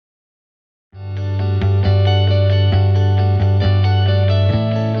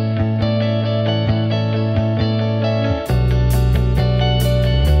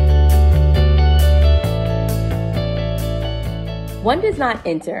One does not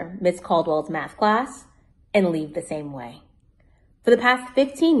enter Miss Caldwell's math class and leave the same way. For the past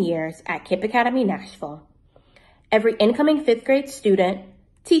 15 years at KIPP Academy Nashville, every incoming fifth grade student,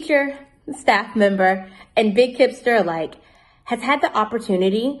 teacher, staff member, and big KIPPster alike has had the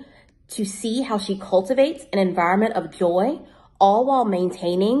opportunity to see how she cultivates an environment of joy, all while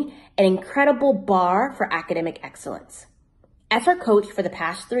maintaining an incredible bar for academic excellence. As her coach for the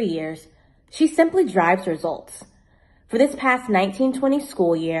past 3 years, she simply drives results. For this past 1920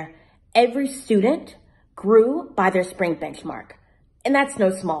 school year, every student grew by their spring benchmark, and that's no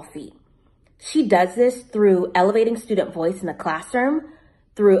small feat. She does this through elevating student voice in the classroom,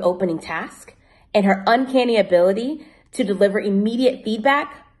 through opening tasks, and her uncanny ability to deliver immediate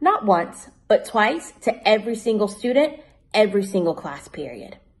feedback, not once, but twice to every single student, every single class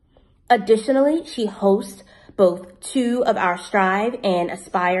period. Additionally, she hosts both 2 of our Strive and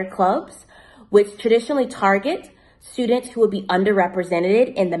Aspire clubs, which traditionally target students who would be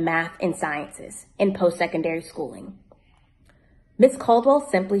underrepresented in the math and sciences in post-secondary schooling. Miss Caldwell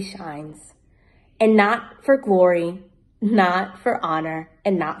simply shines, and not for glory, not for honor,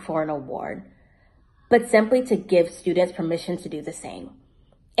 and not for an award, but simply to give students permission to do the same.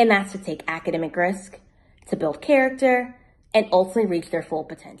 And that's to take academic risk, to build character, and ultimately reach their full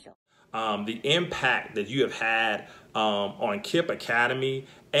potential. The impact that you have had on KIPP Academy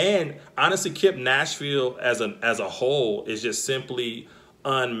and honestly KIPP Nashville as a whole is just simply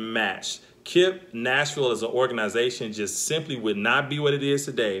unmatched. KIPP Nashville as an organization just simply would not be what it is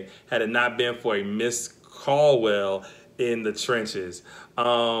today had it not been for a Miss Caldwell in the trenches.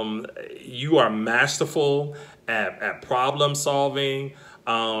 You are masterful at problem solving.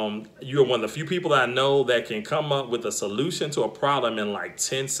 You are one of the few people that I know that can come up with a solution to a problem in like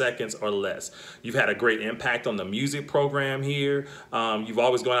 10 seconds or less. You've had a great impact on the music program here. You've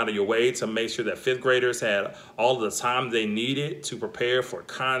always gone out of your way to make sure that fifth graders had all the time they needed to prepare for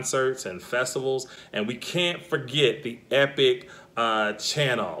concerts and festivals. And we can't forget the epic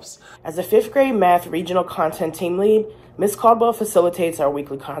chant-offs. As a fifth grade math regional content team lead, Ms. Caldwell facilitates our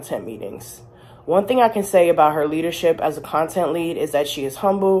weekly content meetings. One thing I can say about her leadership as a content lead is that she is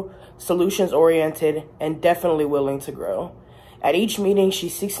humble, solutions-oriented, and definitely willing to grow. At each meeting, she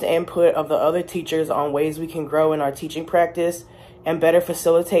seeks the input of the other teachers on ways we can grow in our teaching practice and better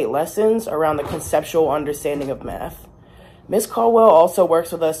facilitate lessons around the conceptual understanding of math. Ms. Caldwell also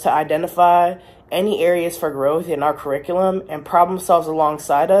works with us to identify any areas for growth in our curriculum and problem solves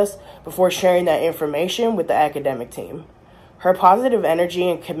alongside us before sharing that information with the academic team. Her positive energy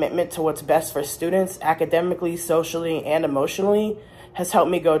and commitment to what's best for students academically, socially, and emotionally has helped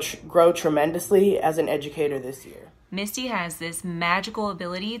me grow tremendously as an educator this year. Misty has this magical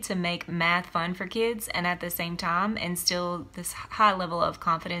ability to make math fun for kids and at the same time instill this high level of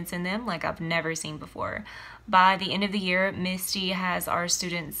confidence in them like I've never seen before. By the end of the year, Misty has our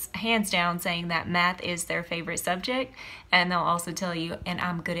students hands down saying that math is their favorite subject, and they'll also tell you, and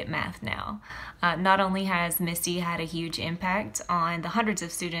I'm good at math now. Not only has Misty had a huge impact on the hundreds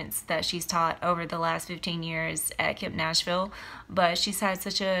of students that she's taught over the last 15 years at KIPP Nashville, but she's had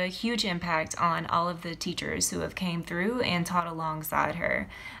such a huge impact on all of the teachers who have came through and taught alongside her.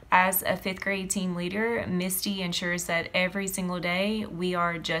 As a fifth grade team leader, Misty ensures that every single day we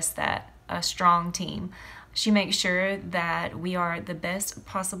are just that, a strong team. She makes sure that we are the best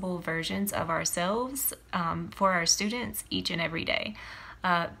possible versions of ourselves for our students each and every day.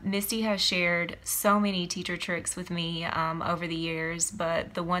 Misty has shared so many teacher tricks with me over the years,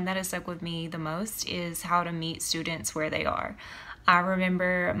 but the one that has stuck with me the most is how to meet students where they are. I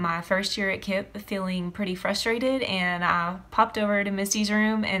remember my first year at KIPP feeling pretty frustrated, and I popped over to Misty's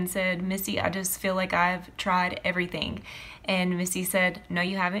room and said, "Misty, I just feel like I've tried everything." And Misty said, "No,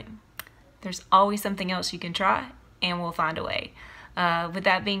 you haven't. There's always something else you can try, and we'll find a way." With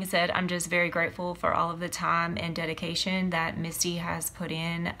that being said, I'm just very grateful for all of the time and dedication that Misty has put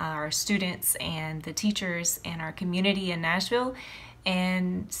in our students and the teachers and our community in Nashville.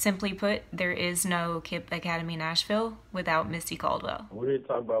 And simply put, there is no KIPP Academy Nashville without Misty Caldwell. What we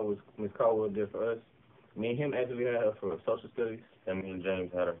talk about was Ms. Caldwell did for us. Me and him actually had her for social studies, and me and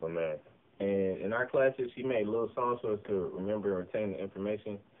James had her for math. And in our classes, she made little songs for us to remember and retain the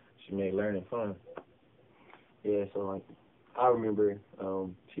information. She made learning fun. Yeah, so like I remember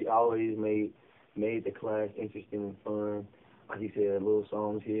she always made the class interesting and fun. Like you said, little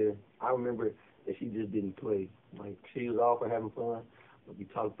songs here. I remember that she just didn't play. Like she was all for having fun. If you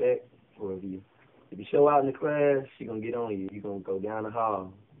talk back or if you show out in the class, she gonna get on you. You gonna go down the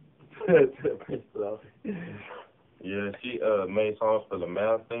hall to the principal office. Yeah, she made songs for the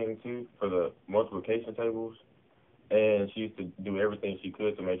math thing too, for the multiplication tables. And she used to do everything she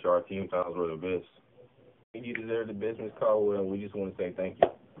could to make sure our team times were the best. You deserve the best, Ms. Caldwell, and we just want to say thank you.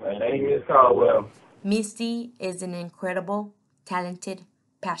 Thank you, Ms. Caldwell. Misty is an incredible, talented,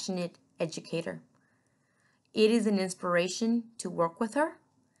 passionate educator. It is an inspiration to work with her.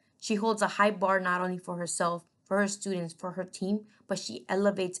 She holds a high bar not only for herself, for her students, for her team, but she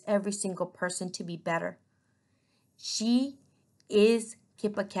elevates every single person to be better. She is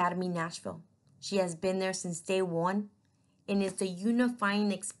KIPP Academy Nashville. She has been there since day one and is the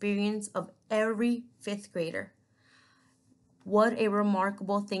unifying experience of every fifth grader. What a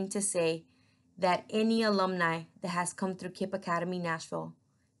remarkable thing to say that any alumni that has come through KIPP Academy Nashville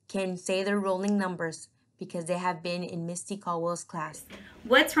can say their rolling numbers because they have been in Misty Caldwell's class.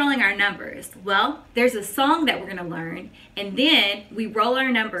 What's rolling our numbers? Well, there's a song that we're gonna learn, and then we roll our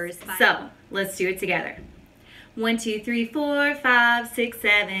numbers. So let's do it together. 1, 2, 3, 4, 5, 6,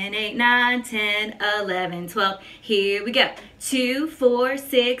 7, 8, 9, 10, 11, 12. Here we go. 2, 4,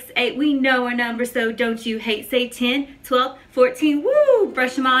 6, 8. We know our numbers, so don't you hate. Say 10, 12, 14. Woo!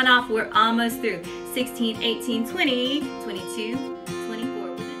 Brush them on off. We're almost through. 16, 18, 20, 22,